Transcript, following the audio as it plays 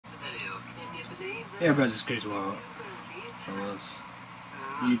Everybody's CrazyWyatt.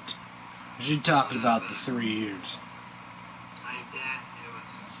 You talked about the 3 years. Like that, it was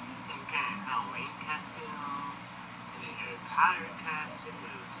some kind of Halloween costume, and then Harry Potter costume,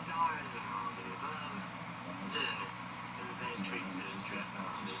 it was stars and all the above. Then it was entries and dress and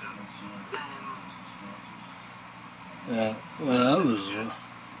all the above. Well, that was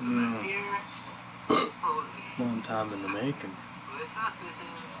Here, long time in the making. with that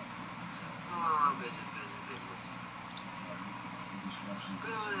business, oh, business.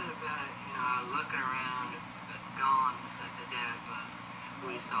 Good about it, you know, I look around, gone, such a dad, but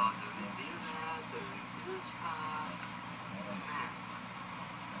we saw the review ads, the review spot, man,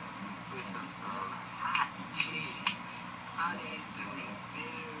 we saw some hot tea, hotties, the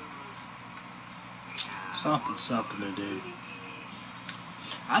reviews, Something to do.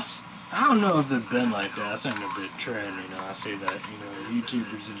 I don't know if it's been like that. It's not a big trend, you know. I see that, you know,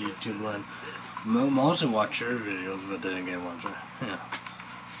 YouTubers and YouTube land mostly watch your videos, but then again watch it. Yeah.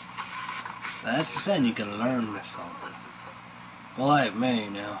 That's the thing, you can learn something. Well, like me,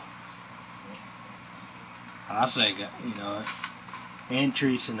 you know. I think, you know, Aunt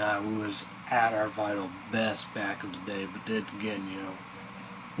Teresa and I, we was at our vital best back in the day, but then again, you know,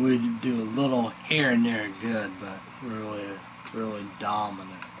 we'd do a little here and there good, but really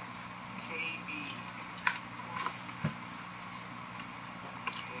dominant.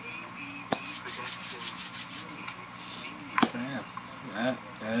 Yeah,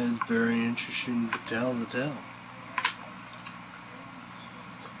 that is very interesting to tell.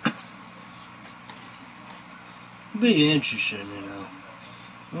 Be interesting, you know.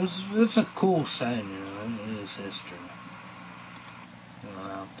 It's a cool thing, you know. It is history. You know,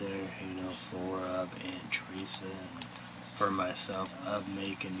 out there, you know, for Aunt Teresa and for myself of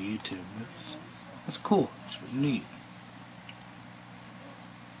making YouTube. It's cool. It's neat.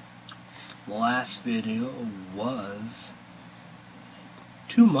 The last video was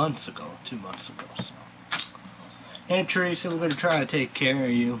 2 months ago. So, Aunt Teresa, we're gonna try to take care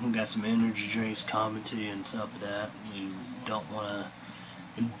of you. We got some energy drinks coming to you and stuff like that. We don't want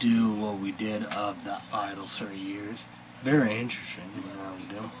to do what we did of the idle 3 years. Very interesting, you know how we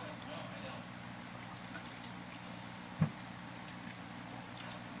do.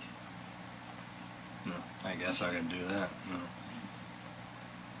 I guess I can do that.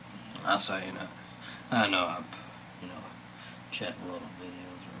 I'll say, you know, I know I've, you know, checked little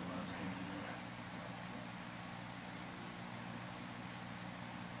videos or whatever here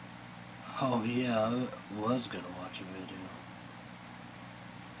and there. Oh yeah, I was gonna watch a video.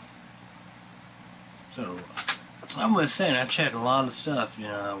 So, that's what I was saying, I check a lot of stuff, you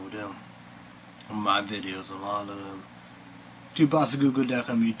know, I would do. On my videos, a lot of them.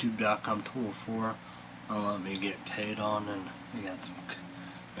 2bossofgoogle.com, youtube.com, 204. I'll let me get paid on, and we got some,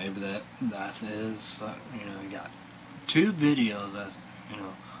 maybe that is, you know, you got 2 videos that, you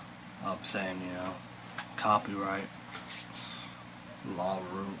know, up saying, you know, copyright, law,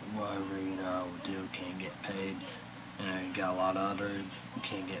 whatever, you know, I would do, can't get paid. And you got a lot of other, you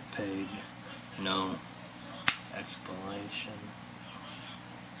can't get paid, no explanation,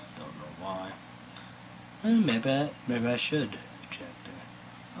 don't know why. And maybe I should check there.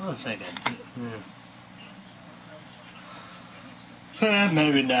 I don't think I did.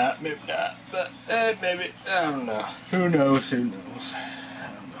 Maybe not, but maybe, I don't know. Who knows? I don't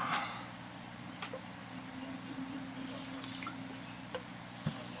know.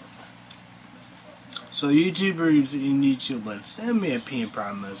 So YouTubers in YouTube, send me a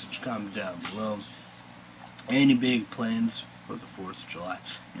private message, comment down below. Any big plans for the 4th of July?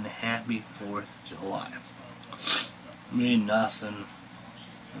 And a happy 4th of July. Me, nothing.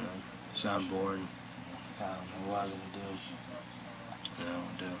 You know, sound boring. I don't know what I'm gonna do.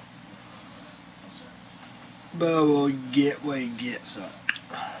 But we'll get what you get, so.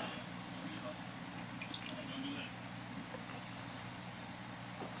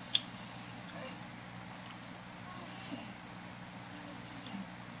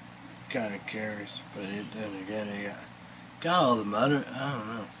 Kind of curious, but then again, you got all the mother. I don't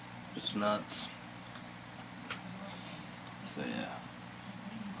know. It's nuts. So yeah.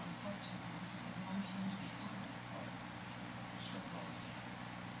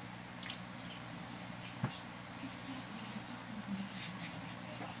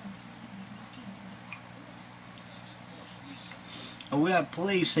 We got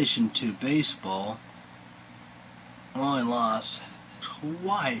PlayStation 2 baseball. I only lost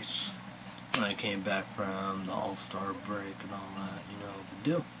twice when I came back from the All-Star break and all that, you know, the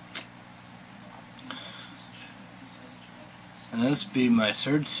deal. And this will be my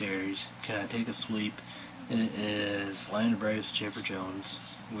 3rd series. Can I take a sweep? It is Atlanta Braves, Chipper Jones.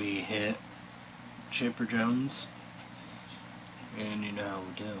 We hit Chipper Jones. And you know how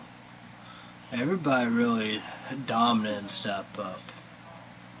we do. Everybody really dominant and step up.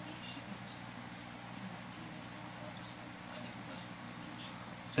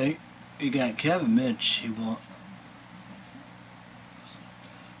 So you got Kevin Mitch. He won.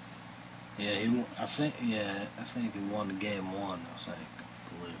 Yeah, he won. I think he won the game 1. I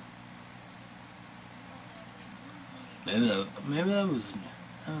believe. Maybe that was.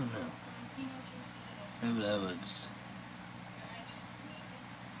 I don't know. Maybe that was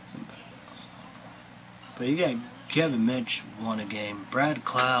somebody else. But you got Kevin Mitch won a game. Brad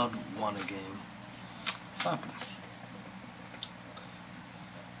Cloud won a game. Something.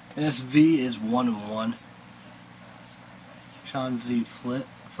 SV is 1-1. Shanzi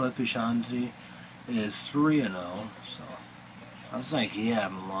Flippy Shanzi is 3-0. So I think he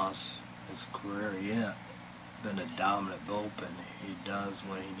hasn't lost his career yet. Been a dominant bullpen. He does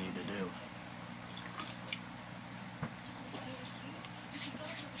what he need to do.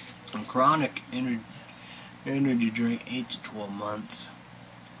 And chronic energy drink 8 to 12 months.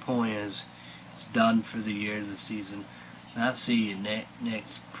 Point is, it's done for the year of the season. Not see you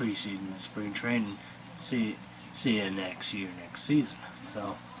next preseason, spring training. See you next year, next season.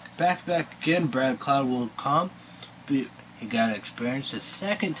 So back again. Brad Cloud will come. He got experience his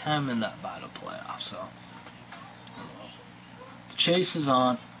second time in that vital playoff. So the chase is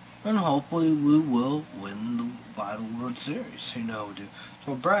on, and hopefully we will win the Vital World Series. You know we do.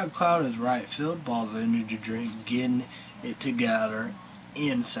 So Brad Cloud is right field. Ball's energy drink, getting it together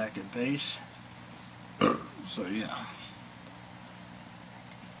in second base. So yeah.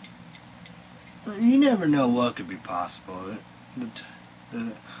 You never know what could be possible.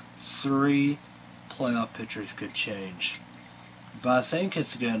 The 3 playoff pitchers could change. But I think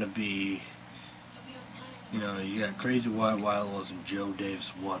it's going to be, you got CrazyWyatt, Wireless, and Joe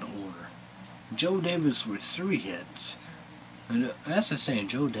Davis. What order? Joe Davis with 3 hits. And that's the saying,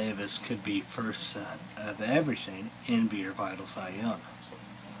 Joe Davis could be first of everything and be your Vital Cy Young.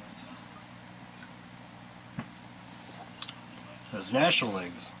 Those National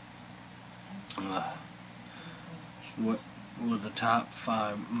Leagues. With the top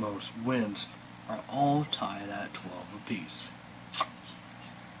 5 most wins are all tied at 12 apiece.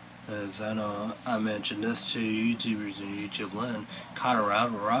 As I know, I mentioned this to YouTubers and YouTube land.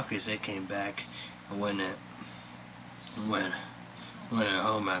 Colorado Rockies, they came back and went at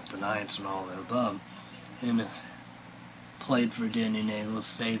home at the Knights and all the above, and played for Danny Nagel,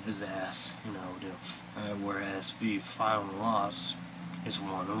 saved his ass, whereas the final loss is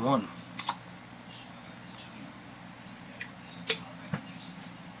 1-1.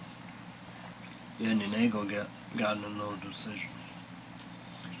 Danny Nagel got in a no decision.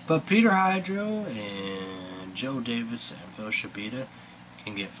 But Peter Hydro and Joe Davis and Phil Shibita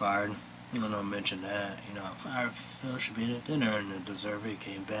can get fired. I mentioned that. Fired Phil Shibita, didn't earn the deserve. He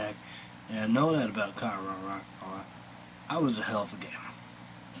came back. And I know that about Colorado Rock. I was a hell of a game.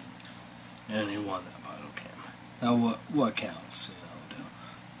 And he won that vital game. Now what counts?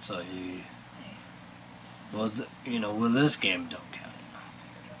 So well this game don't count.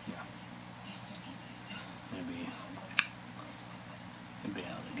 Maybe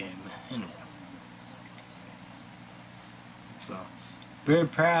out of the game anyway. So very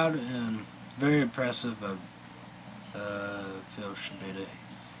proud and very impressive of Phil Shibita.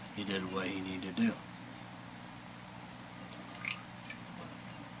 He did what he needed to do.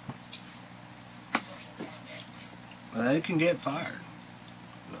 But they can get fired.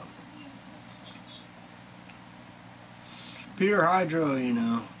 Peter Hydro,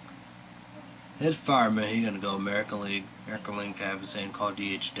 his fireman, he's going to go American League. American League have his thing called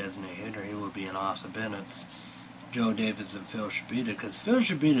DH designated hitter. He would be an Austin Bennett's. Joe Davis and Phil Shibita, because Phil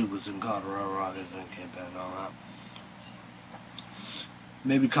Shibita was in Colorado Rockies and came back and all that.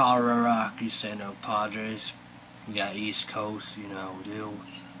 Maybe Colorado Rockies, San Diego Padres. You got East Coast, we do.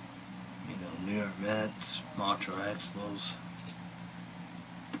 New York Mets, Montreal Expos.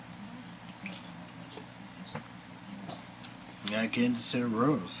 You got Kansas City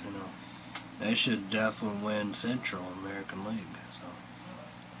Royals, They should definitely win Central American League. So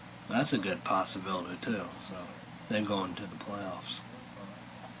that's a good possibility too. So they're going to the playoffs.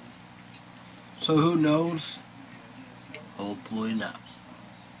 So who knows? Hopefully not.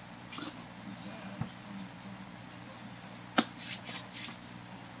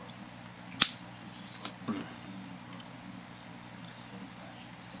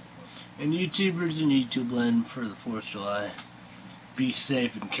 And YouTubers and YouTube land for the 4th of July. Be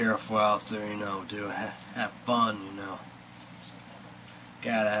safe and careful out there, do have fun,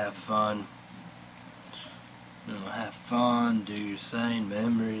 Gotta have fun. Have fun, do your thing,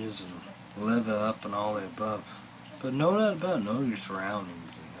 memories, and live up and all the above. But know that about, know your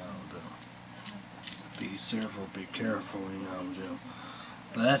surroundings, be careful,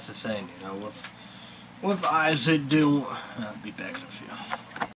 But that's the saying, with eyes that do. I'll be back in a few.